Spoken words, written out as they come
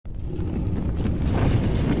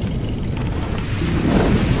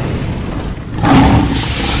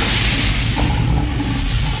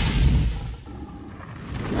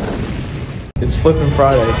Flippin'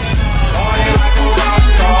 Friday.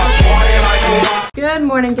 Good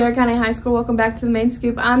morning, Garrett County High School. Welcome back to the Main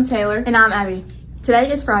Scoop. I'm Taylor. And I'm Abby.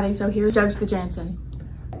 Today is Friday, so here's Judge the Jansen.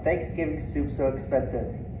 Thanksgiving soup so expensive?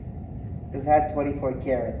 It's had 24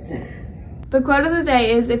 carrots. The quote of the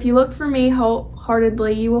day is, "If you look for me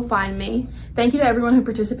wholeheartedly, you will find me." Thank you to everyone who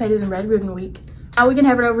participated in Red Ribbon Week. Now we can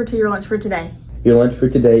have it over to your lunch for today. Your lunch for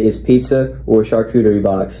today is pizza or charcuterie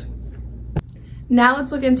box. Now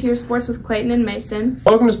let's look into your sports with Clayton and Mason.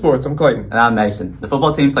 Welcome to sports. I'm Clayton. And I'm Mason. The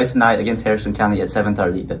football team plays tonight against Harrison County at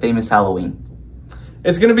 7:30. The theme is Halloween.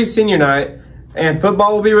 It's going to be senior night, and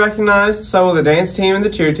football will be recognized, so will the dance team and the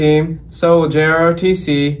cheer team, so will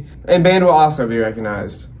JROTC, and band will also be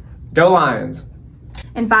recognized. Go Lions!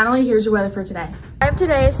 And finally, here's your weather for today. The high of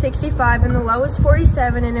today is 65 and the low is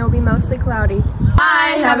 47, and it will be mostly cloudy.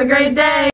 Bye! Have a great day!